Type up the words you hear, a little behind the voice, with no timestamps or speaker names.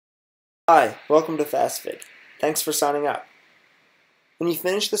Hi, welcome to FastFig. Thanks for signing up. When you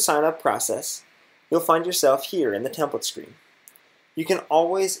finish the sign up process, you'll find yourself here in the template screen. You can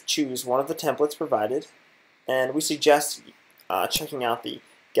always choose one of the templates provided, and we suggest checking out the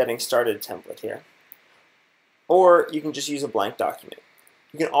Getting Started template here. Or you can just use a blank document.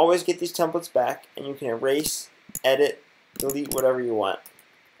 You can always get these templates back, and you can erase, edit, delete whatever you want,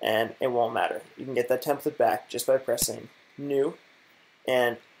 and it won't matter. You can get that template back just by pressing New,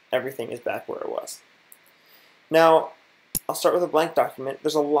 and everything is back where it was. Now, I'll start with a blank document.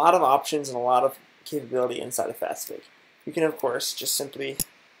 There's a lot of options and a lot of capability inside of FastFig. You can, of course, just simply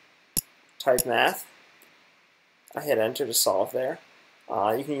type math. I hit enter to solve there.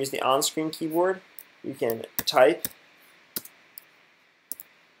 You can use the on-screen keyboard. You can type.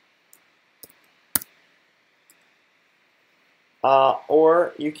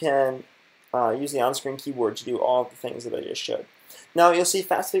 Or you can use the on-screen keyboard to do all of the things that I just showed. Now you'll see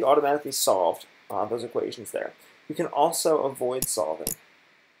FastFig automatically solved those equations there. You can also avoid solving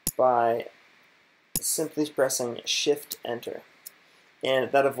by simply pressing Shift-Enter,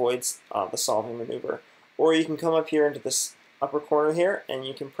 and that avoids the solving maneuver. Or you can come up here into this upper corner here, and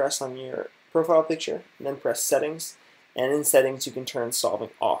you can press on your profile picture, and then press Settings, and in Settings you can turn solving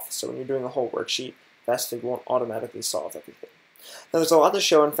off. So when you're doing a whole worksheet, FastFig won't automatically solve everything. Now there's a lot to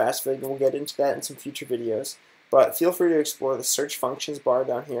show in FastFig, and we'll get into that in some future videos. But feel free to explore the search functions bar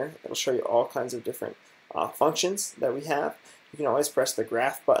down here. It'll show you all kinds of different functions that we have. You can always press the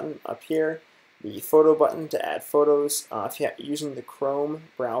graph button up here, the photo button to add photos. If you're using the Chrome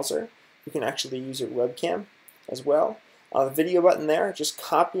browser, you can actually use your webcam as well. The video button there, just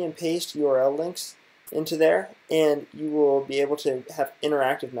copy and paste URL links into there, and you will be able to have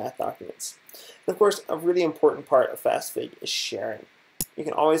interactive math documents. And of course, a really important part of FastFig is sharing. You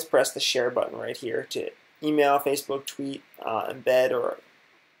can always press the share button right here to email, Facebook, tweet, embed, or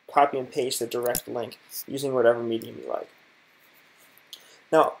copy and paste the direct link using whatever medium you like.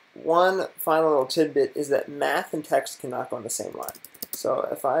 Now, one final little tidbit is that math and text cannot go on the same line. So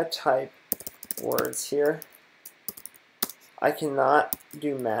if I type words here, I cannot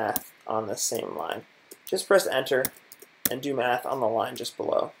do math on the same line. Just press enter and do math on the line just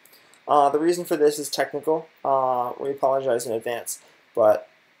below. The reason for this is technical. We apologize in advance, but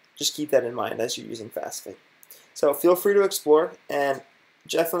just keep that in mind as you're using FastFig. So feel free to explore, and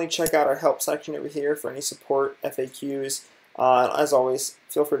definitely check out our help section over here for any support, FAQs. As always,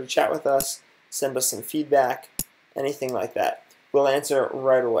 feel free to chat with us, send us some feedback, anything like that. We'll answer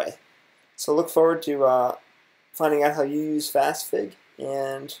right away. So look forward to finding out how you use FastFig,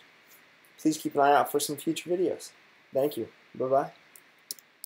 and please keep an eye out for some future videos. Thank you. Bye-bye.